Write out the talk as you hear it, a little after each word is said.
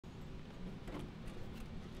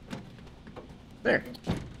There.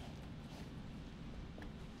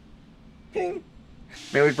 Ping.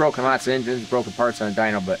 I mean, we've broken lots of engines, broken parts on a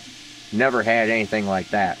dyno, but never had anything like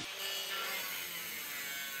that.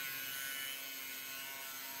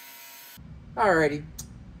 Alrighty,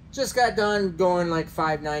 just got done going like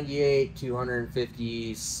 598,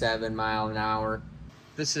 257 mile an hour.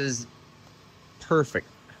 This is perfect.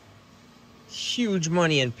 Huge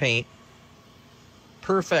money in paint.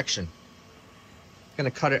 Perfection.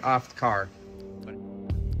 Gonna cut it off the car.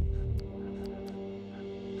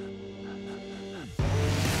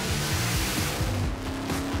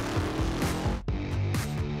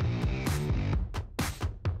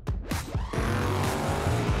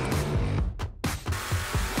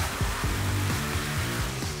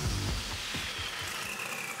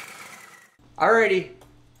 Alrighty,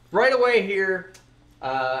 right away here,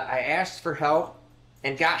 I asked for help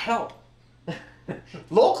and got help.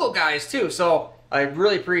 Local guys too, so I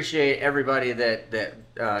really appreciate everybody that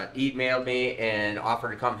emailed me and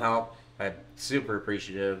offered to come help. I'm super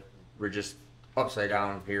appreciative. We're just upside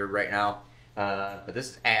down here right now. But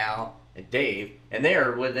this is Al and Dave, and they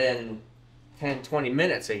are within 10-20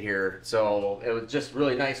 minutes of here, so it was just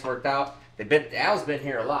really nice, worked out. Al's been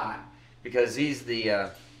here a lot because he's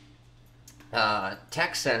the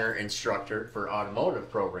tech center instructor for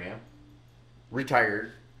automotive program.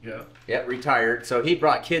 Retired. Yeah. Yeah, retired. So he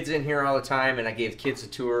brought kids in here all the time, and I gave kids the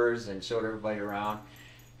tours and showed everybody around.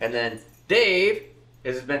 And then Dave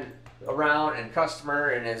has been around and customer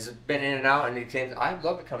and has been in and out, and he came, I'd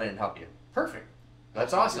love to come in and help you. Perfect.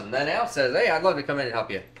 That's awesome. Then Al says, hey, I'd love to come in and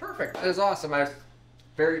help you. Perfect. It was awesome. I was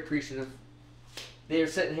very appreciative. They were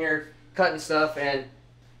sitting here cutting stuff, and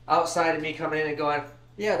outside of me coming in and going,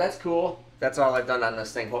 yeah, that's cool. That's all I've done on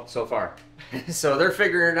this thing so far. So they're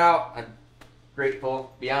figuring it out. I'm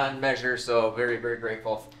grateful beyond measure, so very, very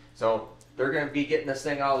grateful. So they're going to be getting this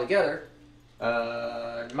thing all together,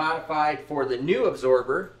 modified for the new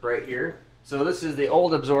absorber right here. So this is the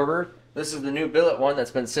old absorber. This is the new billet one that's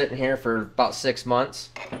been sitting here for about 6 months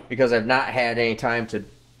because I've not had any time to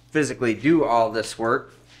physically do all this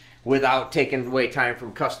work without taking away time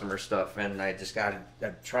from customer stuff, and I just got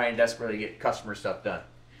to try and desperately get customer stuff done.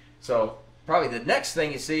 So probably the next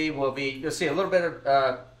thing you see will be, you'll see a little bit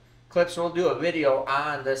of clips. We'll do a video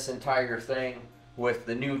on this entire thing with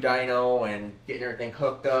the new dyno and getting everything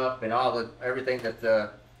hooked up and everything that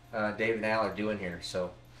Dave and Al are doing here.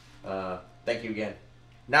 So thank you again.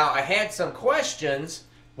 Now I had some questions.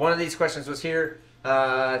 One of these questions was here.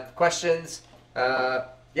 Questions.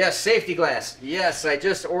 Yes, safety glass. Yes, I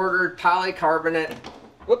just ordered polycarbonate.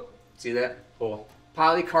 Whoop, see that? Cool.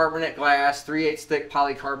 Polycarbonate glass, 3/8 thick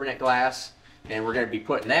polycarbonate glass, and we're going to be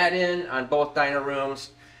putting that in on both dyno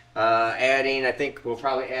rooms. Adding, I think we'll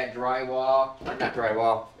probably add drywall, not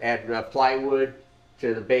drywall, add plywood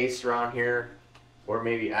to the base around here, or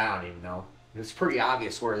maybe, I don't even know. It's pretty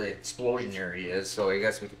obvious where the explosion area is, so I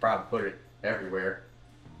guess we could probably put it everywhere.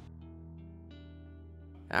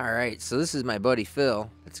 Alright, so this is my buddy Phil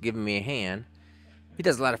that's giving me a hand. He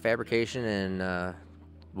does a lot of fabrication and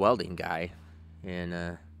welding guy, and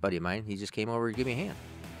a buddy of mine, he just came over to give me a hand.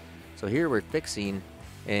 So here we're fixing,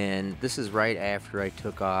 and this is right after I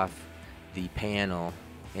took off the panel,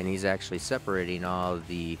 and he's actually separating all of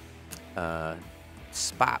the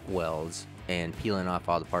spot welds and peeling off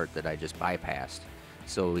all the part that I just bypassed,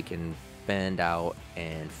 so we can bend out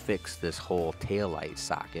and fix this whole taillight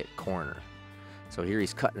socket corner. So here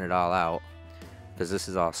he's cutting it all out because this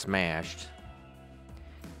is all smashed,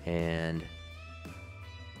 and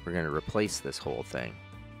we're going to replace this whole thing.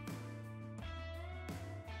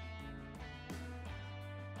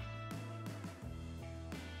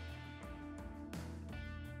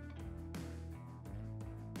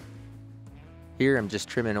 Here I'm just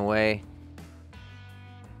trimming away,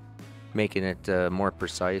 making it more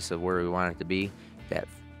precise of where we want it to be. That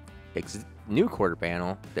new quarter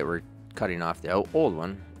panel that we're cutting off, the old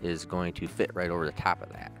one, is going to fit right over the top of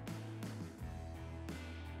that.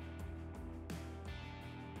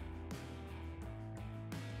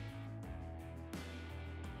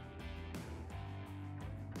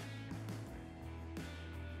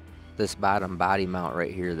 This bottom body mount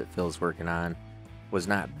right here that Phil's working on was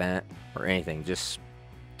not bent or anything, just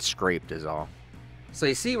scraped is all. So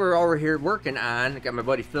you see we're over here working on, got my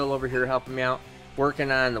buddy Phil over here helping me out,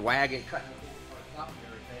 working on the wagon, cutting the parts out and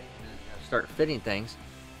everything, and start fitting things.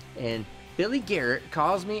 And Billy Garrett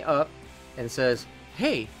calls me up and says,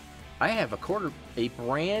 hey, I have a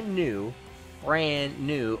brand new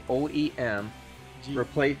OEM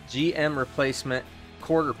GM replacement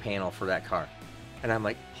quarter panel for that car. And I'm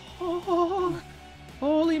like, oh,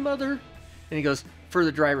 holy mother. And he goes, for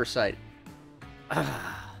the driver's side.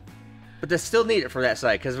 But they still need it for that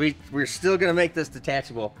side because we're still gonna make this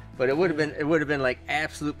detachable. But it would have been like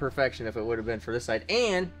absolute perfection if it would have been for this side.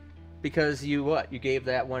 And because you gave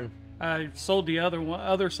that one I sold the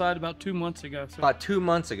other side about 2 months ago. So. about 2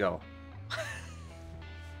 months ago.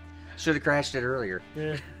 Should have crashed it earlier.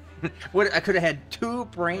 Yeah. I could have had two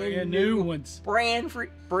brand new ones. Brand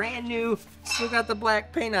new. Still got the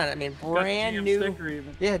black paint on it. I mean, brand new. Sticker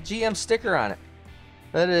even. Yeah, GM sticker on it.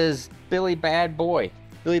 That is Billy Bad Boy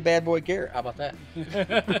Garrett. How about that?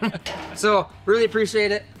 So, really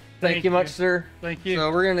appreciate it. Thank you much, sir. Thank you.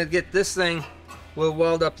 So, we're going to get this thing. We'll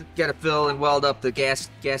weld up, get a fill and weld up the gas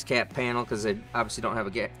cap panel because they obviously don't have a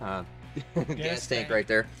gas tank right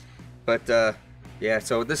there. But, yeah,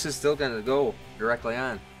 so this is still going to go directly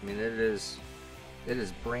on. I mean, it is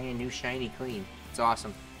brand new, shiny, clean. It's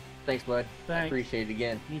awesome. Thanks, bud. Thanks. I appreciate it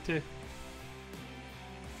again. You too.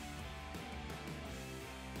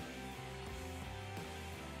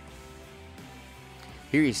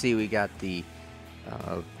 Here you see we got the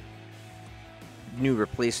new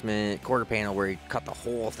replacement quarter panel where he cut the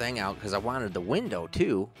whole thing out because I wanted the window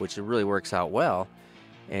too, which really works out well.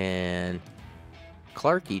 And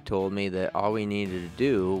Clarky told me that all we needed to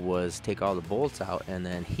do was take all the bolts out and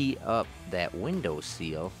then heat up that window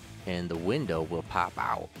seal and the window will pop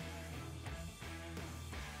out.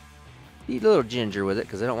 Be a little ginger with it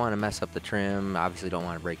because I don't want to mess up the trim. Obviously don't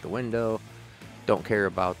want to break the window. Don't care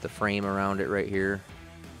about the frame around it right here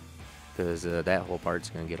because that whole part's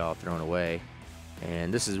going to get all thrown away.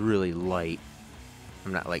 And this is really light.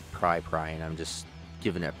 I'm not like prying. I'm just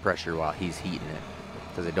giving it pressure while he's heating it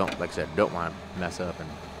because I don't, like I said, don't want to mess up and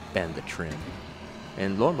bend the trim.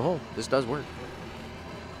 And lo and behold, this does work.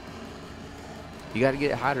 You got to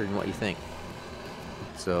get it hotter than what you think.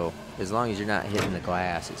 So as long as you're not hitting the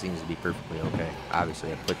glass, it seems to be perfectly okay.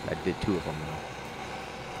 Obviously, I did 2 of them though.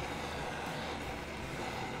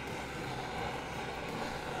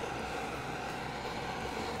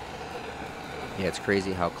 Yeah, it's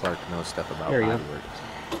crazy how Clark knows stuff about bodywork.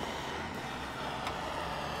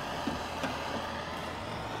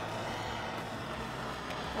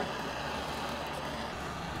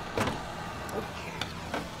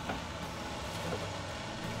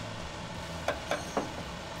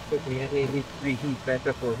 We have maybe reheat back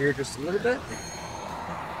up over here just a little bit.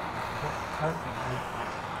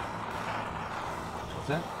 What's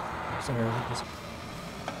that? Sorry,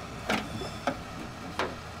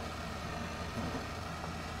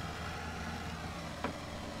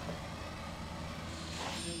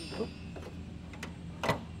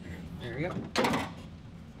 there we go.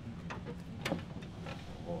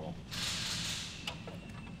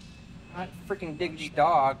 Hot freaking diggity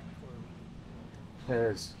dog.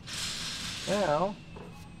 Because now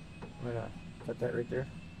I'm gonna put that right there.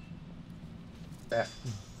 That.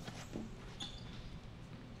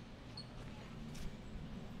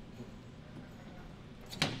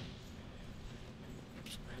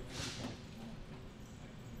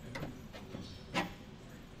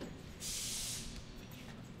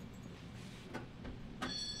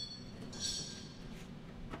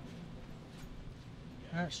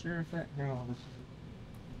 Not sure if that goes.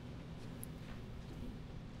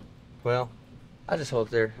 Well, I'll just hold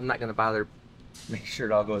it there. I'm not gonna bother make sure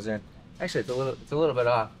it all goes in. Actually, it's a little bit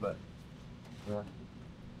off, but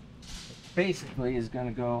basically is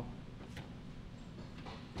gonna go.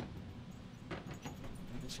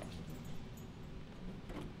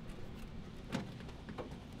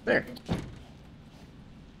 There.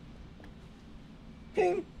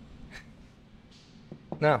 Ping.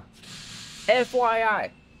 Now, FYI.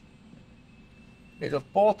 It'll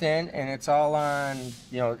bolt in and it's all on,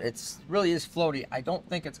 you know, it's really is floaty. I don't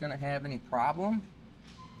think it's gonna have any problem,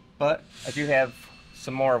 but I do have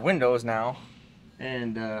some more windows now.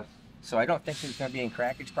 And so I don't think there's gonna be any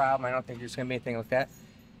crackage problem. I don't think there's gonna be anything like that.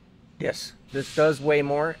 Yes, this does weigh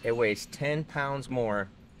more. It weighs 10 pounds more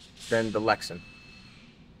than the Lexan.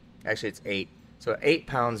 Actually, it's 8. So 8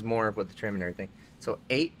 pounds more with the trim and everything. So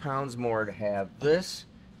 8 pounds more to have this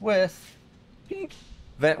with pink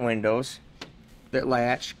vent windows that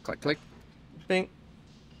latch, click, click, pink,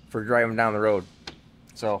 for driving down the road.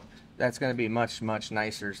 So that's going to be much, much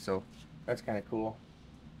nicer. So that's kind of cool.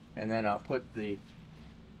 And then I'll put the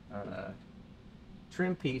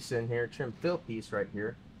trim piece in here, trim fill piece right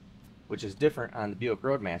here, which is different on the Buick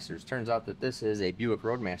Roadmasters. Turns out that this is a Buick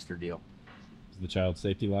Roadmaster deal. Is the child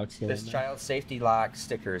safety lock still This child safety lock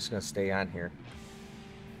sticker is going to stay on here.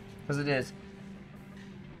 Because it is.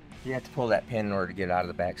 You have to pull that pin in order to get out of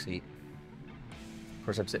the back seat. Of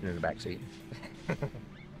course, I'm sitting in the back seat.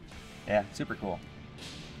 Yeah, super cool.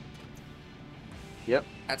 Yep,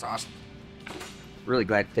 that's awesome. Really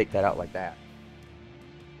glad to take that out like that.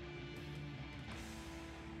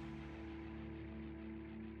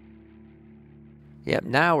 Yep,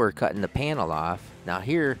 now we're cutting the panel off. Now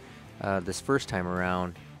here, this first time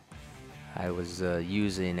around, I was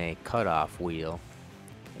using a cutoff wheel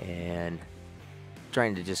and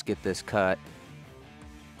trying to just get this cut,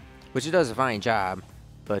 which it does a fine job,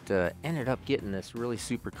 but ended up getting this really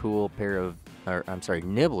super cool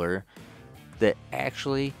nibbler that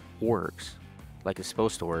actually works like it's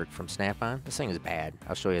supposed to work from Snap-on. This thing is bad.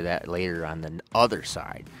 I'll show you that later on the other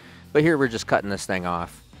side. But here we're just cutting this thing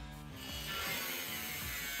off.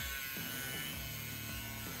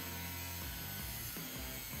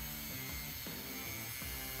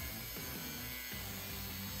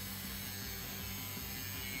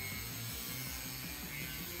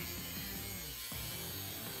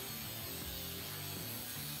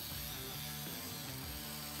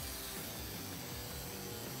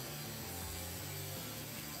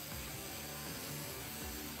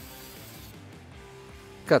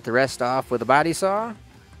 Cut the rest off with a body saw,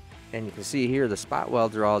 and you can see here the spot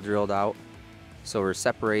welds are all drilled out, so we're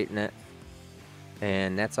separating it,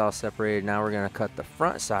 and that's all separated. Now we're going to cut the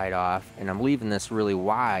front side off, and I'm leaving this really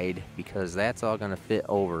wide because that's all going to fit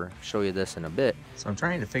over. I'll show you this in a bit. So I'm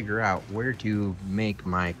trying to figure out where to make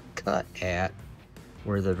my cut at,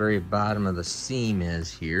 where the very bottom of the seam is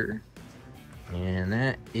here, and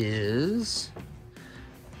that is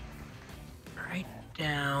right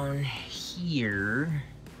down here.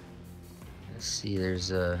 Let's see,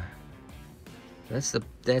 there's a that's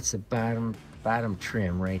the bottom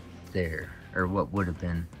trim right there, or what would have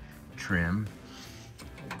been trim.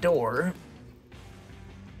 Door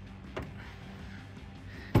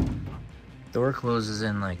closes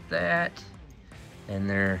in like that, and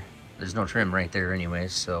there's no trim right there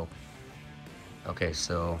anyways, so okay,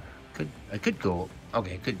 so it could go all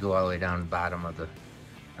the way down the bottom of the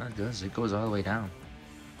it goes all the way down.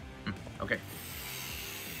 Okay.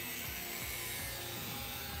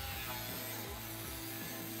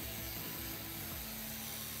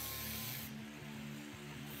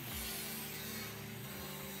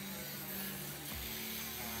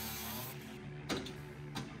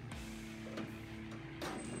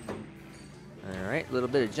 Alright, a little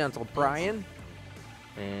bit of gentle prying,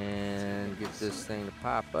 and get this thing to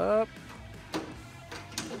pop up.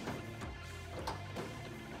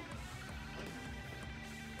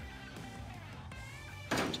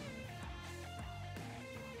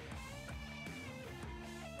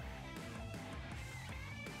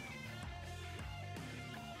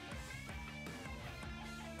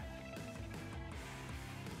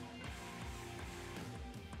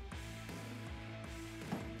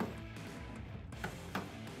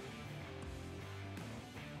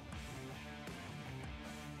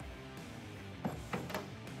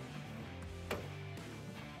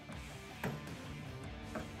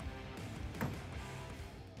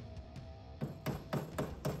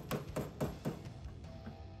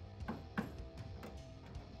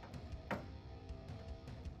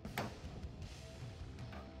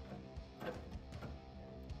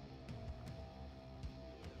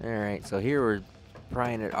 Alright, so here we're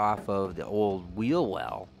prying it off of the old wheel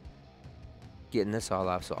well. Getting this all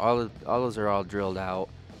off, so all those are all drilled out.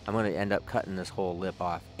 I'm going to end up cutting this whole lip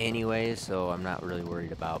off anyways, so I'm not really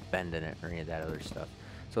worried about bending it or any of that other stuff.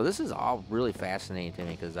 So this is all really fascinating to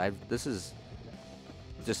me because this is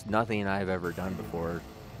just nothing I've ever done before,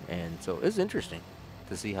 and so it's interesting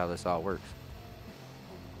to see how this all works.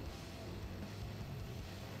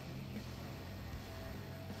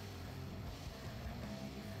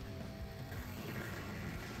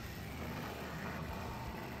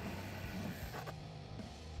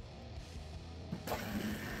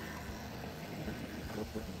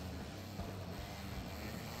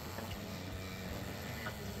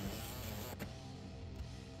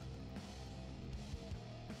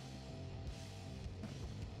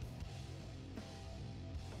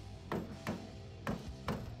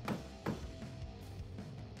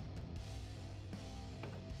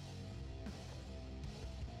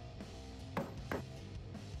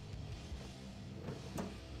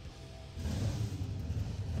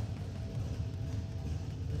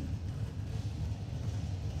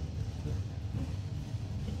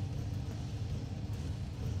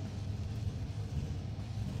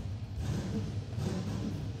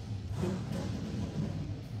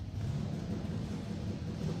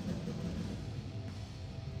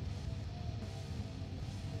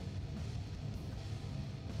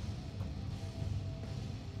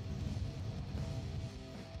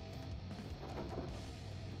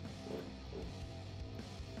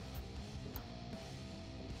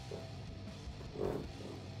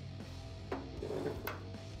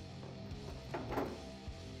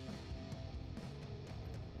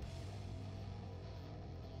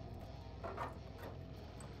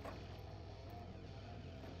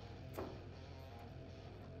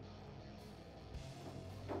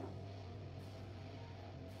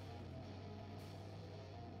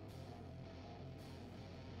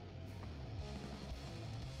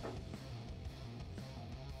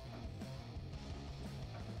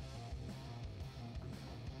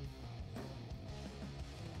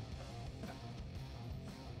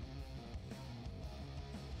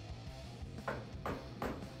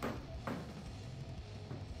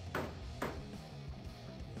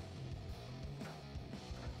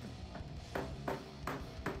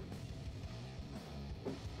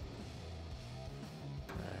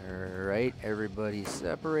 right, everybody's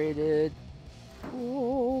separated.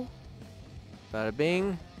 Cool. Bada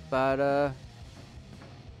bing, bada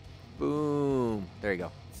boom. There you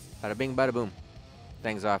go. Bada bing, bada boom.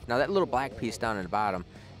 Things off. Now that little black piece down in the bottom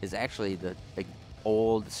is actually the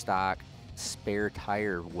old stock spare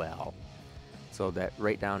tire well. So that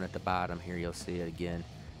right down at the bottom here, you'll see it again.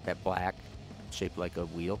 That black, shaped like a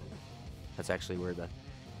wheel. That's actually where the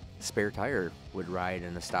spare tire would ride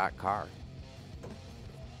in a stock car.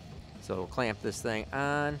 So we'll clamp this thing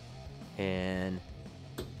on and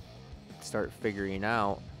start figuring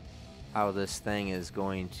out how this thing is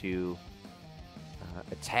going to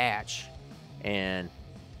attach, and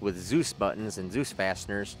with Zeus buttons and Zeus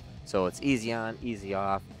fasteners, so it's easy on, easy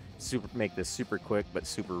off. Make this super quick but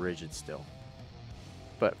super rigid still.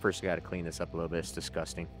 But first, I got to clean this up a little bit. It's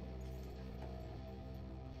disgusting.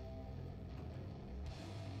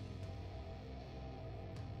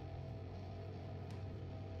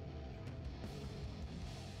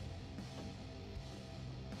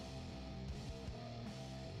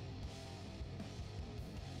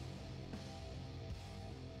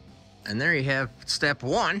 And there you have step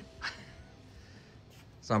one.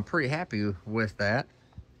 So I'm pretty happy with that.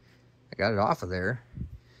 I got it off of there.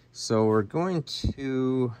 So we're going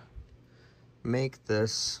to make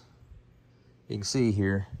this, you can see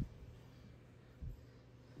here,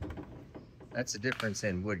 that's the difference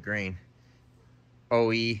in wood grain.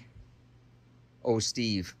 OE, O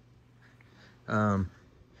Steve. So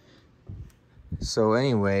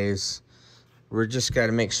anyways, we're just got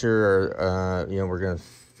to make sure, you know, we're going to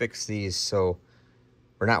fix these so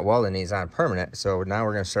we're not welding these on permanent. So now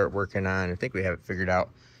we're going to start working on, I think we have it figured out,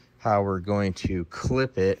 how we're going to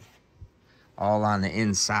clip it all on the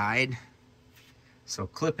inside. So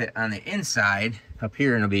clip it on the inside up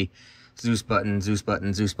here, and it'll be Zeus button, Zeus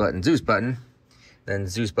button, Zeus button, Zeus button, then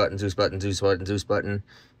Zeus button, Zeus button, Zeus button, Zeus button,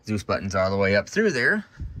 Zeus buttons all the way up through there.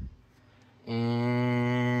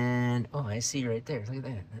 And oh, I see right there, look at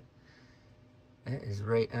that. That is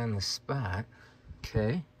right on the spot.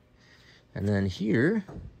 Okay. And then here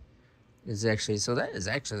is actually, so that is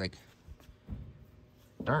actually like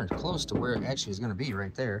darn close to where it actually is going to be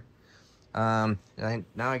right there. Now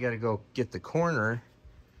I got to go get the corner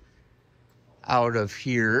out of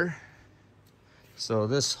here. So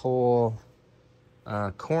this whole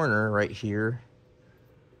corner right here,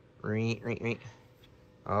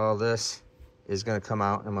 all this is going to come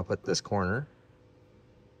out. I'm going to put this corner,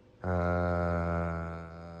 yeah,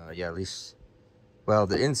 at least, well,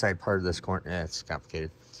 the inside part of this corner, yeah, it's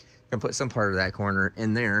complicated. I'm going to put some part of that corner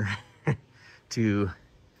in there to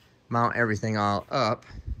mount everything all up.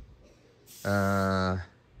 I'm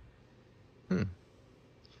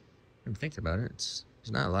thinking about it. There's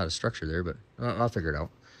not a lot of structure there, but I'll figure it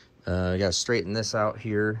out. I gotta straighten this out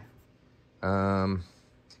here. And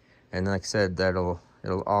like I said, it's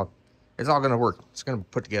all gonna work. It's gonna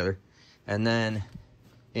put together. And then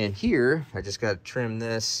in here, I just gotta trim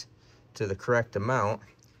this to the correct amount,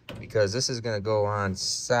 because this is gonna go on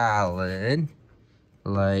solid,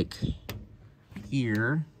 like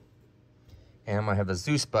here. And I'm gonna have a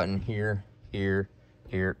Zeus button here, here,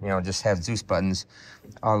 here. You know, just have Zeus buttons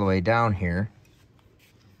all the way down here.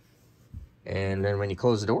 And then when you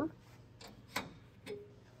close the door,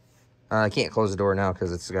 I can't close the door now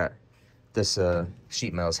because it's got this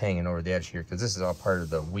sheet metal is hanging over the edge here, because this is all part of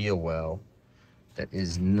the wheel well that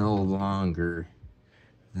is no longer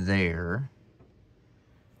there.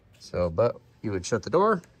 So, but you would shut the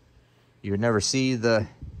door, you would never see the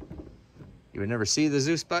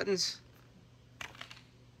Zeus buttons.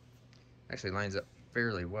 Actually lines up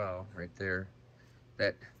fairly well right there.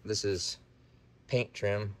 This is paint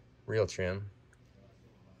trim, real trim.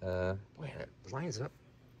 Boy, it lines up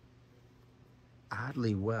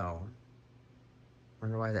oddly well.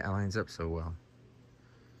 Wonder why that lines up so well.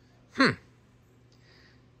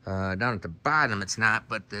 Down at the bottom it's not,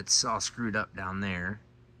 but it's all screwed up down there.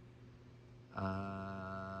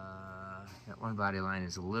 That one body line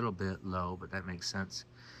is a little bit low, but that makes sense.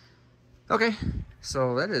 Okay,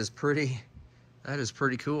 so that is pretty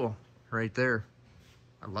cool right there.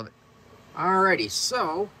 I love it. Alrighty,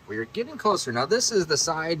 so we're getting closer. Now this is the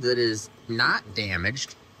side that is not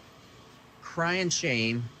damaged. Crying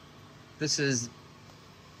shame. This is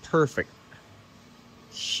perfect.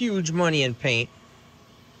 Huge money in paint.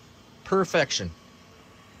 Perfection.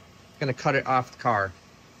 Gonna cut it off the car,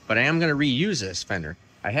 but I am gonna reuse this fender.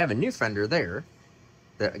 I have a new fender there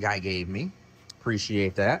that a guy gave me.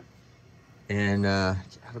 Appreciate that. And up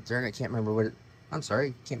there, I can't remember what I'm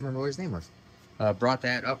sorry, can't remember what his name was. Brought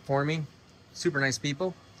that up for me. Super nice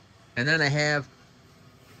people. And then I have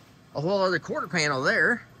a whole other quarter panel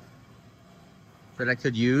there that I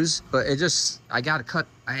could use, but it just, I have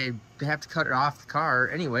to cut it off the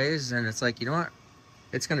car anyways. And it's like, you know what?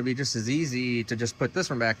 It's going to be just as easy to just put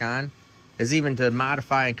this one back on as even to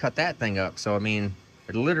modify and cut that thing up. So, I mean,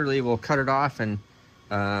 it literally will cut it off, and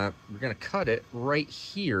we're going to cut it right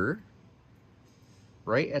here,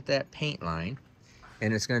 right at that paint line.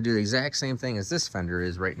 And it's going to do the exact same thing as this fender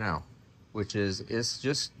is right now, which is it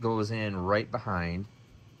just goes in right behind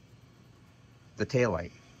the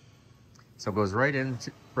taillight. So it goes right in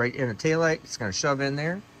the taillight. It's going to shove in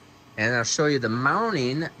there. And I'll show you the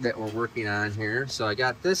mounting that we're working on here. So I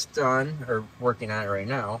got this done, or working on it right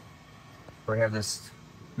now. We have this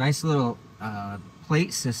nice little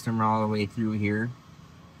plate system all the way through here.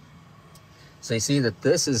 So you see that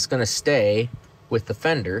this is going to stay with the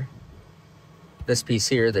fender. This piece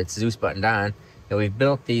here that's Zeus buttoned on. And we've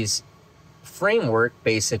built these framework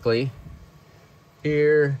basically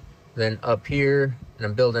here, then up here. And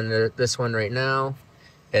I'm building this one right now.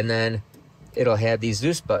 And then it'll have these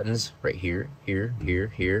Zeus buttons right here, here, here,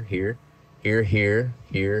 here, here, here, here,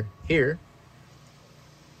 here, here.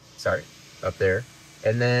 Sorry, up there.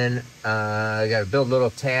 And then I got to build little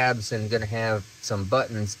tabs and going to have some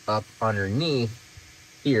buttons up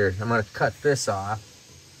underneath here. I'm going to cut this off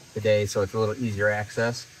today so it's a little easier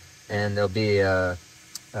access. And there'll be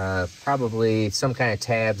probably some kind of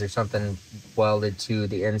tabs or something welded to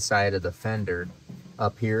the inside of the fender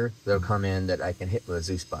up here. They'll come in that I can hit with a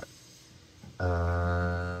Zeus button.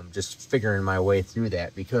 Just figuring my way through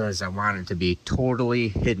that because I want it to be totally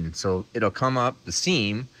hidden. So it'll come up, the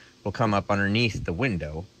seam will come up underneath the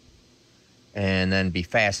window and then be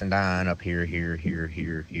fastened on up here, here, here,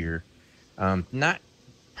 here, here. Not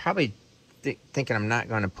probably thinking I'm not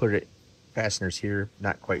going to put it fasteners here.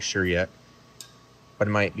 Not quite sure yet, but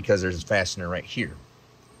I might, because there's a fastener right here.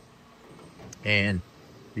 And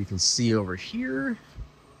you can see over here,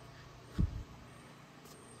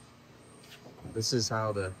 this is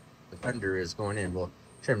how the fender is going in. We'll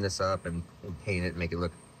trim this up and paint it, make it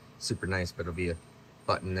look super nice, but it'll be a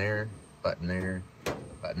button there, button there,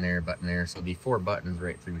 button there, button there. So it'll be 4 buttons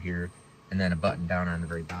right through here, and then a button down on the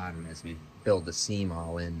very bottom as we build the seam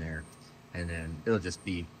all in there. And then it'll just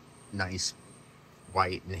be nice,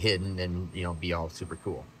 white and hidden, and you know, be all super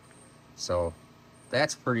cool. So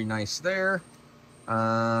that's pretty nice there.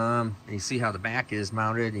 And you see how the back is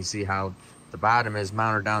mounted, and you see how the bottom is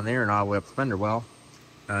mounted down there and all the way up the fender well.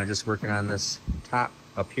 Just working on this top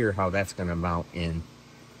up here, how that's going to mount in.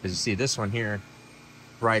 As you see, this one here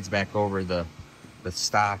rides back over the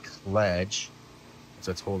stock ledge,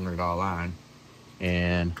 so it's holding it all on,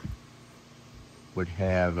 and would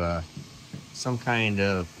have some kind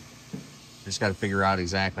of, just got to figure out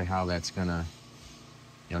exactly how that's gonna,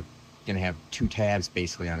 you know, gonna have 2 tabs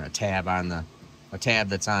basically on a tab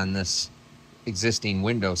that's on this existing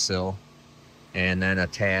windowsill, and then a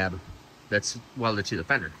tab that's welded to the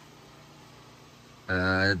fender.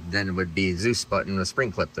 Then it would be Zeus button with a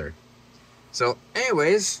spring clip there. So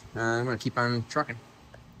anyways, I'm gonna keep on trucking.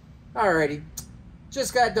 Alrighty,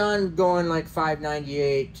 just got done going like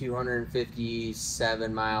 598,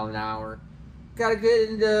 257 mile an hour. Gotta get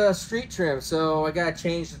into street trim, so I gotta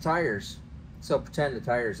change the tires. So pretend the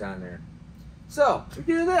tire's on there. So we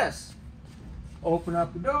do this. Open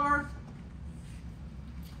up the door.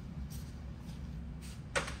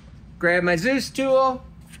 Grab my Zeus tool.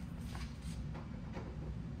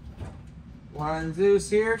 One Zeus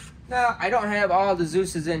here. Now, I don't have all the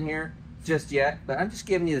Zeuses in here just yet, but I'm just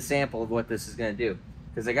giving you the sample of what this is going to do,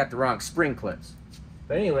 because I got the wrong spring clips.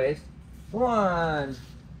 But anyways, one.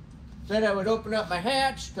 Then I would open up my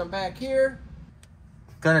hatch, come back here.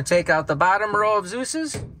 Gonna take out the bottom row of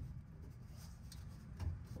Zeuses.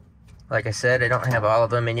 Like I said, I don't have all of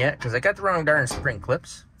them in yet, because I got the wrong darn spring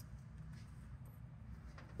clips.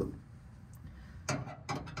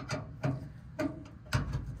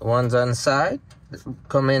 The ones on the side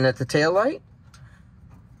come in at the tail light.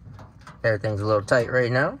 Everything's a little tight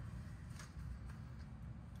right now.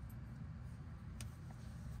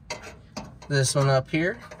 This one up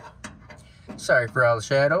here. Sorry for all the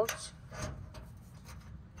shadows.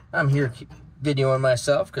 I'm here videoing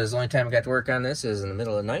myself because the only time I got to work on this is in the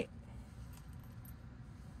middle of the night.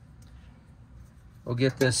 We'll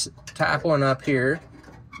get this top one up here.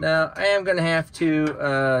 Now I am going to have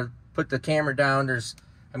to put the camera down.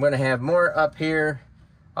 I'm going to have more up here,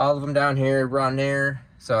 all of them down here, around there.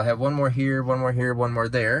 So I'll have one more here, one more here, one more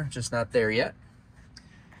there, just not there yet.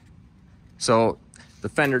 So the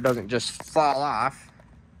fender doesn't just fall off.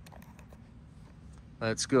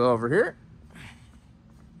 Let's go over here.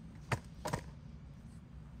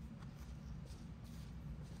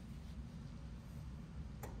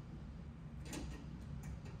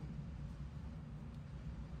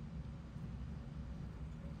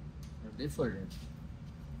 They flirted.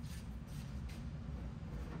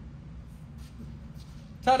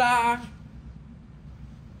 Ta-da!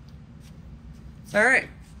 All right,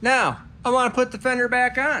 now I want to put the fender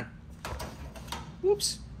back on.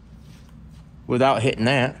 Whoops. Without hitting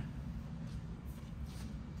that.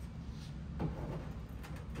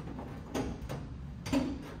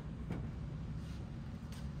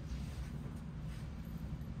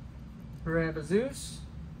 Grab a Zeus.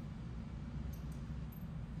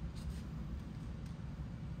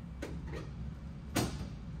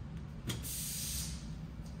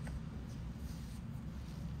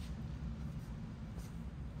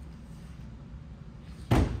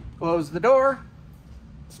 Close the door.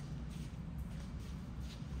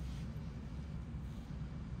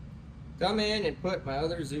 Come in and put my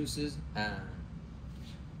other Zeuses on.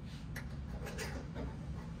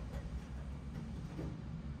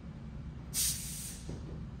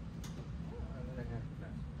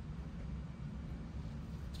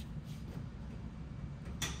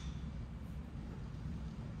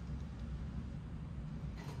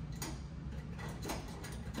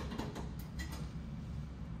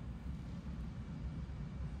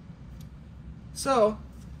 So,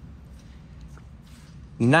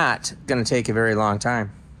 not gonna take a very long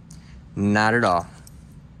time. Not at all.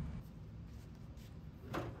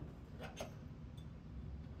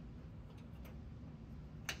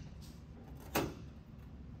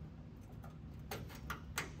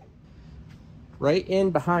 Right in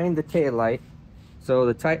behind the tail light.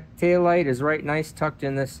 So the tail light is right nice tucked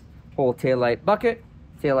in this whole tail light bucket.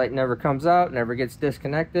 Tail light never comes out, never gets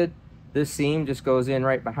disconnected. This seam just goes in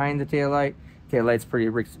right behind the tail light. Tail light's pretty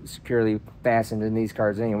securely fastened in these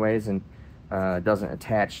cars anyways, and doesn't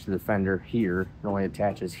attach to the fender here. It only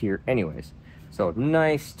attaches here anyways. So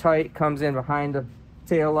nice tight, comes in behind the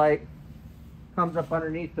tail light, comes up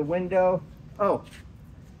underneath the window. Oh,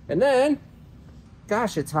 and then,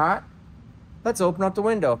 gosh, it's hot. Let's open up the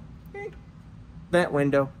window. Vent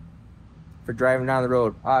window for driving down the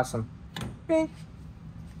road. Awesome.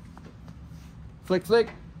 Flick,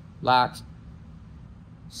 flick, locks.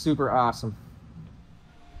 Super awesome.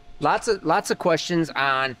 Lots of questions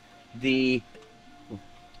on the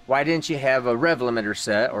why didn't you have a rev limiter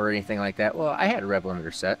set or anything like that. Well, I had a rev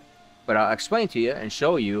limiter set, but I'll explain to you and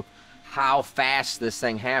show you how fast this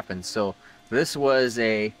thing happens. So this was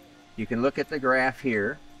you can look at the graph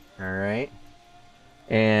here, all right,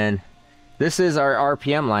 and this is our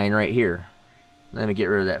RPM line right here. Let me get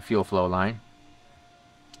rid of that fuel flow line.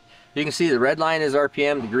 You can see the red line is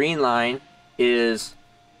RPM, the green line is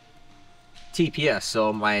TPS,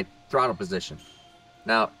 so my throttle position.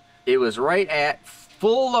 Now, it was right at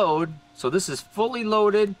full load, so this is fully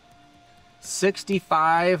loaded,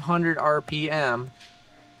 6,500 RPM,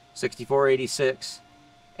 6486,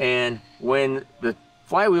 and when the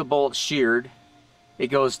flywheel bolt sheared, it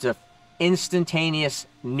goes to instantaneous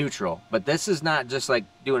neutral. But this is not just like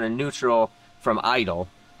doing a neutral from idle.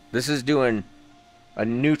 This is doing a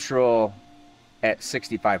neutral at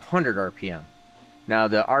 6,500 RPM. Now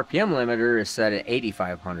the RPM limiter is set at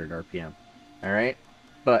 8,500 RPM, all right?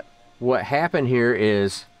 But what happened here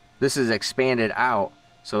is this is expanded out.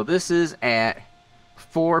 So this is at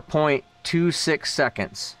 4.26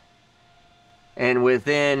 seconds. And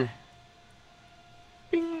within,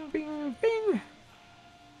 bing, bing, bing,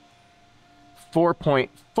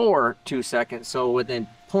 4.42 seconds, so within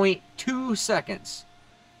 0.2 seconds.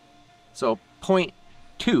 So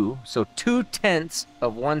 0.2, so 2/10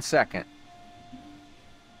 of 1 second.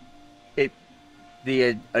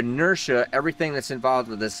 The inertia, everything that's involved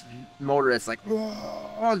with this motor, it's like,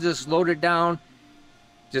 oh, just loaded down,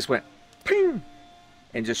 just went, ping,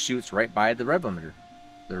 and just shoots right by the rev limiter.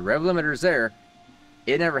 The rev limiter's there.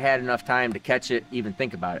 It never had enough time to catch it, even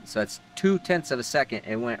think about it. So that's 2/10 of a second.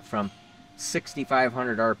 It went from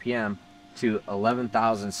 6,500 RPM to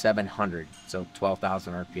 11,700, so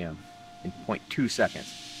 12,000 RPM in 0.2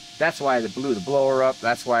 seconds. That's why it blew the blower up.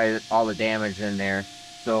 That's why all the damage in there.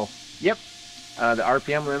 So, yep. The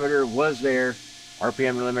RPM limiter was there.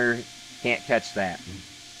 RPM limiter can't catch that.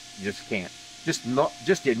 You just can't. Just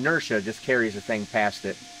inertia just carries the thing past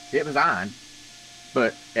it. It was on,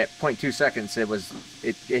 but at 0.2 seconds,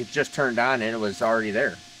 it just turned on and it was already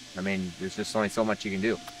there. I mean, there's just only so much you can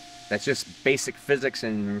do. That's just basic physics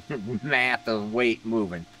and math of weight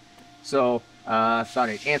moving. So, thought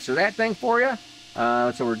I'd answer that thing for you.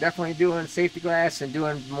 So we're definitely doing safety glass and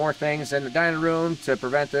doing more things in the dyno room to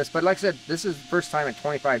prevent this. But like I said, this is the first time in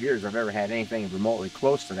 25 years I've ever had anything remotely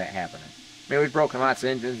close to that happening. I mean, we've broken lots of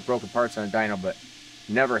engines, broken parts on the dyno, but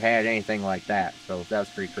never had anything like that. So that was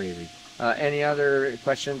pretty crazy. Any other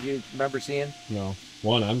questions you remember seeing? No.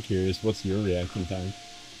 One, I'm curious, what's your reaction time?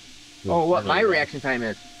 Oh, what my reaction time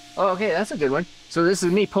is. Oh, okay, that's a good one. So this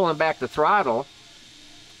is me pulling back the throttle.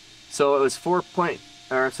 So it was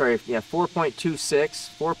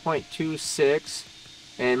 4.26,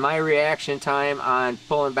 and my reaction time on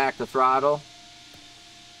pulling back the throttle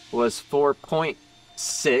was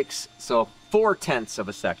 4.6, so 0.4 of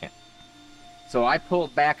a second. So I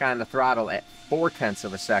pulled back on the throttle at 0.4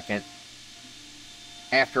 of a second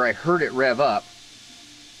after I heard it rev up,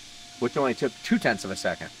 which only took 0.2 of a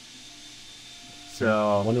second.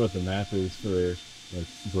 So I wonder what the math is for like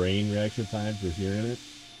brain reaction time for hearing it,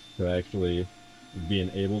 to actually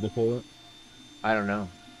being able to pull it. I don't know.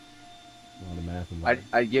 A lot of math in that.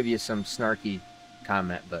 I'd give you some snarky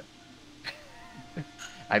comment, but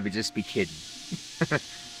I would just be kidding.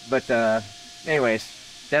 But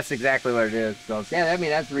anyways, that's exactly what it is. So yeah, I mean,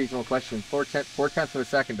 that's a reasonable question. 0.4 of a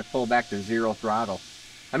second to pull back to 0 throttle.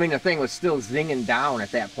 I mean, the thing was still zinging down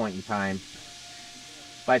at that point in time.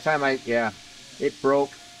 By the time it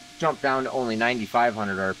broke, jumped down to only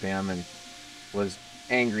 9,500 RPM and was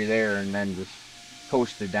angry there, and then just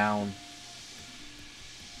coasted down.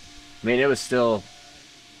 I mean, it was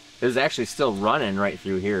actually still running right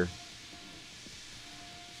through here.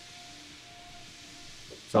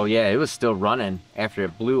 So yeah, it was still running after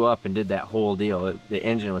it blew up and did that whole deal. The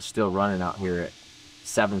engine was still running out here at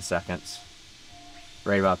 7 seconds.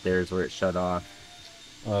 Right about there is where it shut off.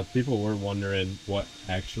 People were wondering what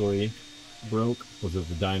actually broke. Was it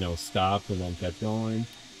the dyno stopped and then kept going?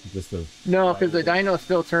 No, because the dyno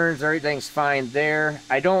still turns. Everything's fine there.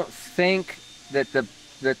 I don't think that the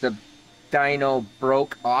dyno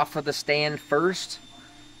broke off of the stand first.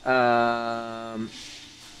 It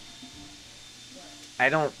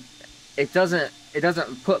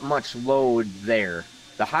doesn't put much load there.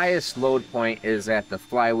 The highest load point is at the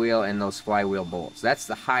flywheel and those flywheel bolts. That's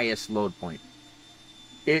the highest load point.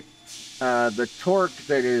 The torque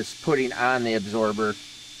that is putting on the absorber,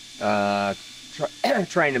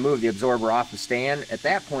 trying to move the absorber off the stand, at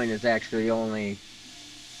that point is actually only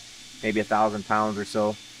maybe 1,000 pounds or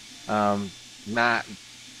so.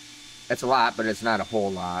 That's a lot, but it's not a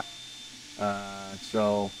whole lot.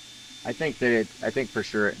 So I think for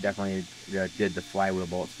sure it definitely did the flywheel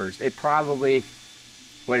bolts first.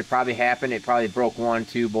 What probably happened, it probably broke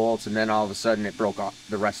 1-2 bolts, and then all of a sudden it broke off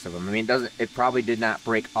the rest of them. I mean, it probably did not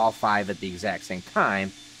break all 5 at the exact same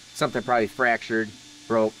time. Something probably fractured,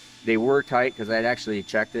 broke. They were tight because I had actually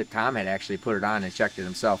checked it. Tom had actually put it on and checked it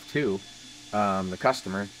himself too, the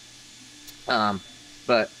customer.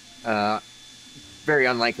 But very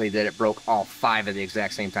unlikely that it broke all 5 at the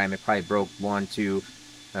exact same time. It probably broke 1, 2.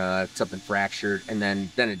 Something fractured, and then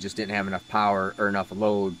it just didn't have enough power or enough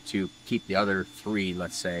load to keep the other 3.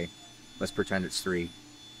 Let's pretend it's 3.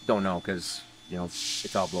 Don't know, because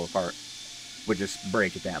it's all blow apart. Would just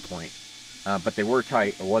break at that point. But they were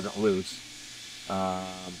tight. It wasn't loose.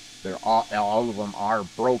 They're all of them are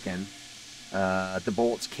broken. The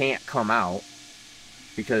bolts can't come out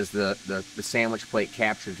because the sandwich plate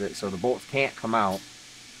captures it, so the bolts can't come out.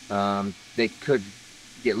 They could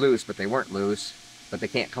get loose, but they weren't loose. But they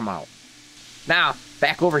can't come out. Now,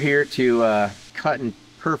 back over here to cutting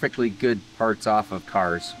perfectly good parts off of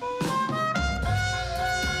cars.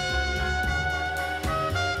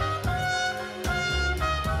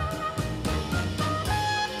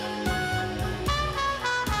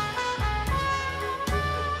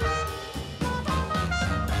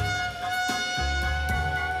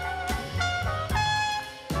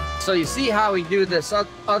 So you see how we do this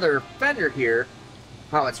other fender here,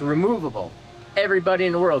 how it's removable. Everybody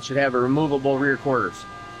in the world should have a removable rear quarters.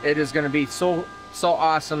 It is going to be so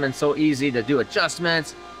awesome and so easy to do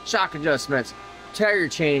adjustments, shock adjustments, tire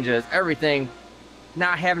changes, everything,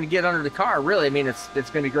 not having to get under the car. Really, I mean, it's going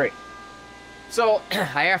to be great. So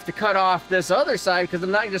I have to cut off this other side because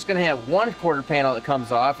I'm not just going to have one quarter panel that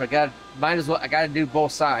comes off. I got to do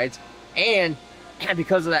both sides, and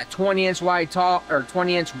because of that 20-inch wide tall or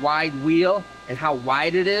 20-inch wide wheel and how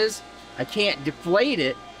wide it is, I can't deflate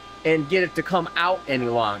it and get it to come out any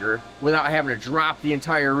longer without having to drop the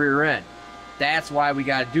entire rear end. That's why we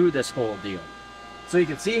got to do this whole deal. So you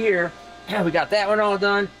can see here, we got that one all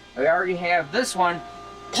done. I already have this one.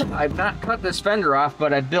 I've not cut this fender off,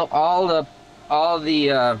 but I built all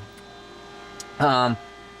the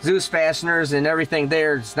Zeus fasteners and everything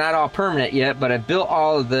there. It's not all permanent yet, but I built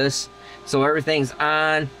all of this, so everything's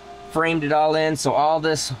on, framed it all in, so all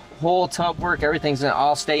this whole tub work, everything's gonna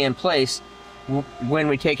all stay in place when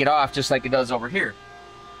we take it off, just like it does over here.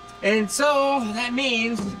 And so that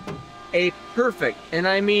means a perfect, and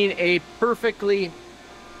I mean a perfectly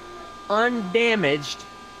undamaged,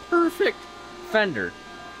 perfect fender.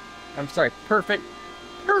 I'm sorry, perfect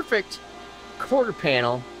quarter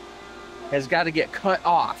panel has got to get cut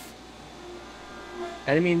off.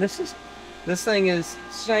 And I mean, this thing is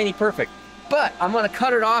shiny perfect, but I'm going to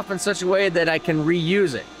cut it off in such a way that I can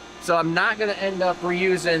reuse it. So I'm not going to end up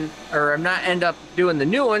reusing, or I'm not end up doing the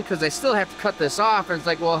new one, because I still have to cut this off. And it's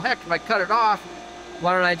like, well, heck, if I cut it off,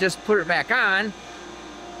 why don't I just put it back on?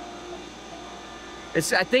 I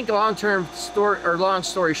think long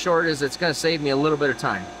story short is it's going to save me a little bit of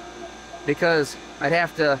time, because I'd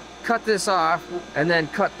have to cut this off and then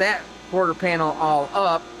cut that quarter panel all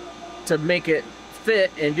up to make it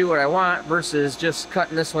fit and do what I want, versus just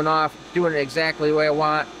cutting this one off, doing it exactly the way I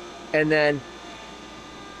want, and then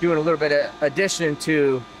doing a little bit of addition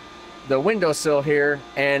to the windowsill here,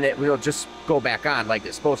 and it will just go back on like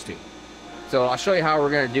it's supposed to. So I'll show you how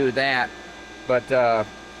we're going to do that, but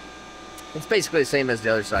it's basically the same as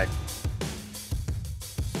the other side.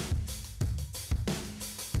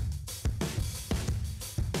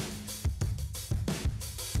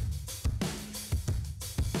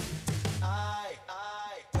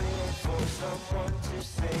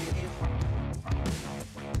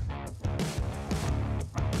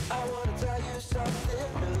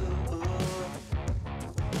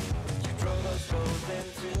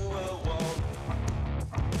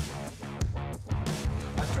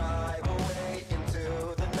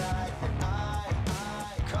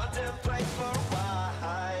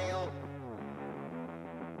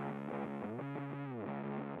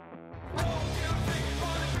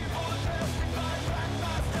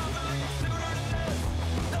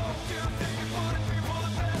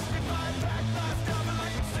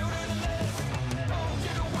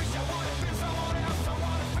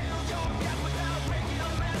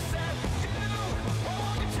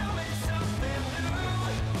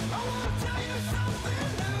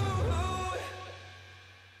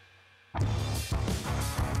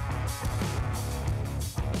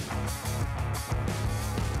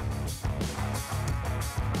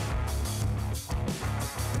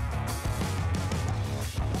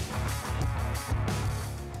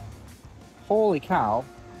 Holy cow.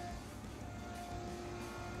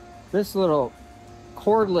 This little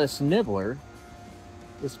cordless nibbler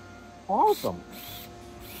is awesome.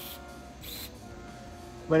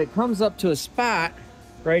 But it comes up to a spot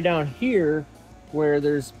right down here where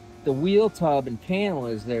there's the wheel tub and panel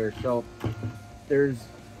is there. So there's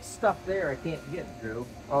stuff there I can't get through.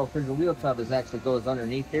 Oh, because the wheel tub actually goes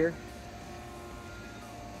underneath here.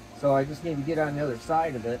 So I just need to get on the other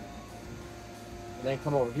side of it. And then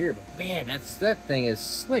come over here. But man, that thing is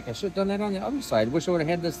slick. I should have done that on the other side. Wish I would have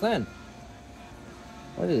had this then.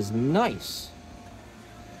 That is nice.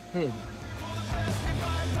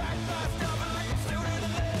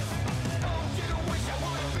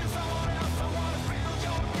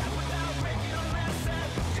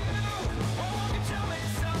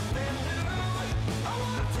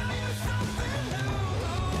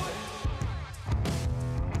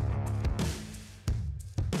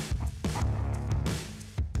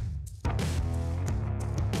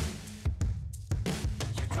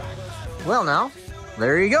 Well, now,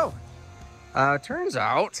 there you go. Turns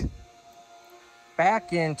out,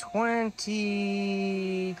 back in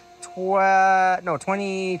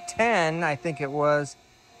 2010, I think it was,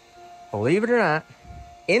 believe it or not,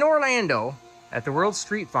 in Orlando at the World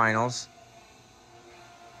Street Finals,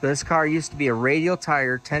 this car used to be a radial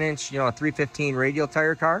tire, 10-inch, a 315 radial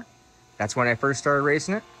tire car. That's when I first started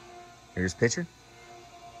racing it. Here's a picture.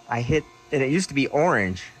 I hit, and it used to be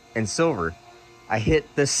orange and silver. I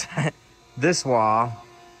hit this this wall,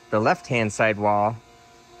 the left-hand side wall,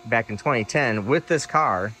 back in 2010 with this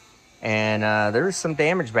car, and there's some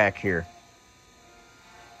damage back here.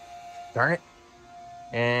 Darn it.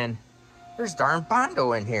 And there's darn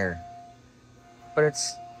Bondo in here. But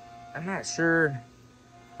I'm not sure,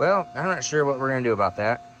 well, I'm not sure what we're gonna do about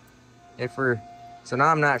that. So now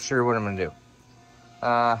I'm not sure what I'm gonna do.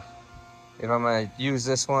 If I'm gonna use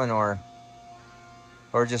this one or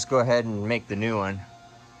just go ahead and make the new one.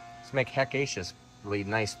 Let's make Hecacious really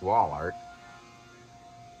nice wall art.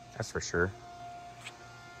 That's for sure.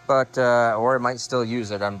 But, or I might still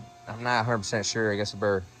use it. I'm not 100% sure. I guess I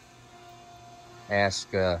better ask,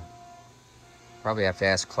 probably have to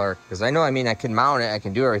ask Clark. Because I know, I can mount it, I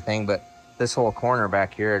can do everything, but this whole corner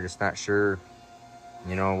back here, I'm just not sure,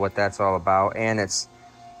 what that's all about. And it's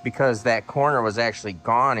because that corner was actually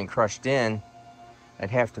gone and crushed in,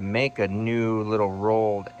 I'd have to make a new little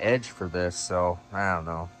rolled edge for this, so I don't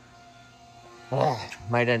know.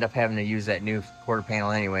 Might end up having to use that new quarter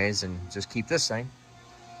panel anyways and just keep this thing.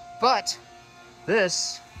 But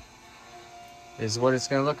this is what it's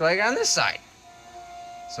going to look like on this side.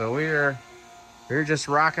 So we're just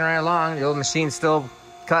rocking right along. The old machine's still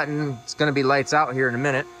cutting. It's going to be lights out here in a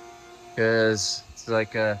minute. because it's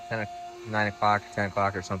like 9 o'clock, 10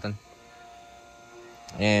 o'clock or something.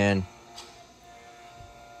 And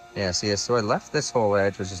yeah, see, so I left this whole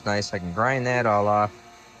edge, which is nice. I can grind that all off,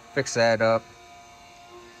 fix that up,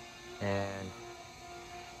 and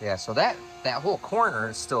yeah, so that whole corner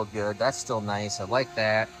is still good. That's still nice. I like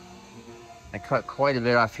that. I cut quite a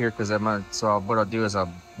bit off here because what I'll do is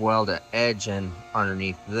I'll weld an edge in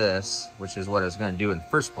underneath this, which is what I was going to do in the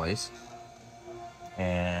first place.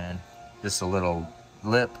 And just a little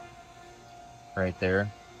lip right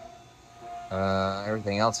there.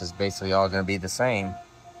 Everything else is basically all going to be the same.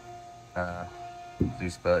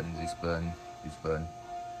 Zeus button, Zeus button, Zeus button.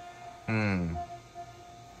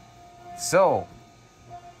 So,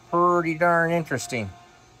 pretty darn interesting.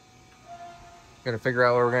 Gotta figure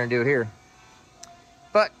out what we're gonna do here.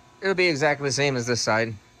 But it'll be exactly the same as this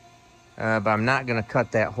side. But I'm not gonna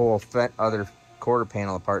cut that whole other quarter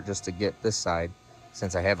panel apart just to get this side,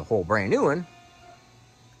 since I have a whole brand new one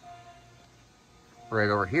right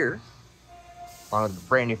over here, along with the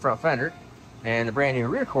brand new front fender and the brand new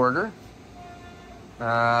rear quarter.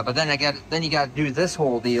 But then you got to do this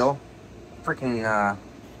whole deal. Freaking,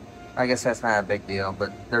 I guess that's not a big deal,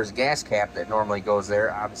 but there's a gas cap that normally goes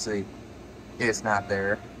there. Obviously, it's not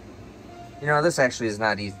there. You know, this actually is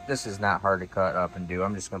not easy. This is not hard to cut up and do.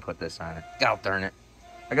 I'm just gonna put this on it. God darn it.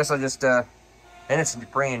 I guess I'll just, and it's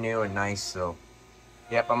brand new and nice, so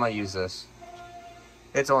yep, I'm gonna use this.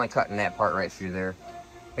 It's only cutting that part right through there.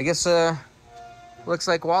 I guess, looks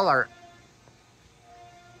like wall art.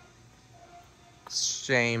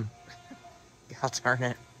 Shame. God darn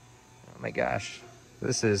it. Oh my gosh.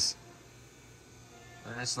 Just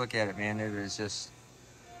look at it, man. It is just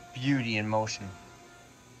beauty in motion.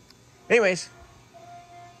 Anyways,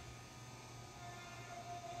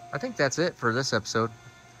 I think that's it for this episode.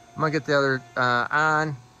 I'm gonna get the other on.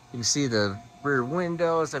 You can see the rear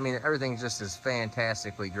windows. I mean, everything just is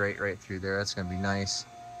fantastically great right through there. That's gonna be nice.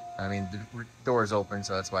 I mean, the door's open,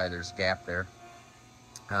 so that's why there's a gap there.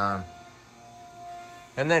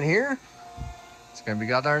 And then here, it's gonna be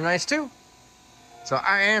god darn nice too. So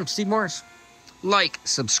I am Steve Morris. Like,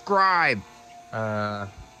 subscribe. Don't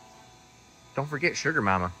forget Sugar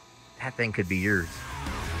Mama. That thing could be yours.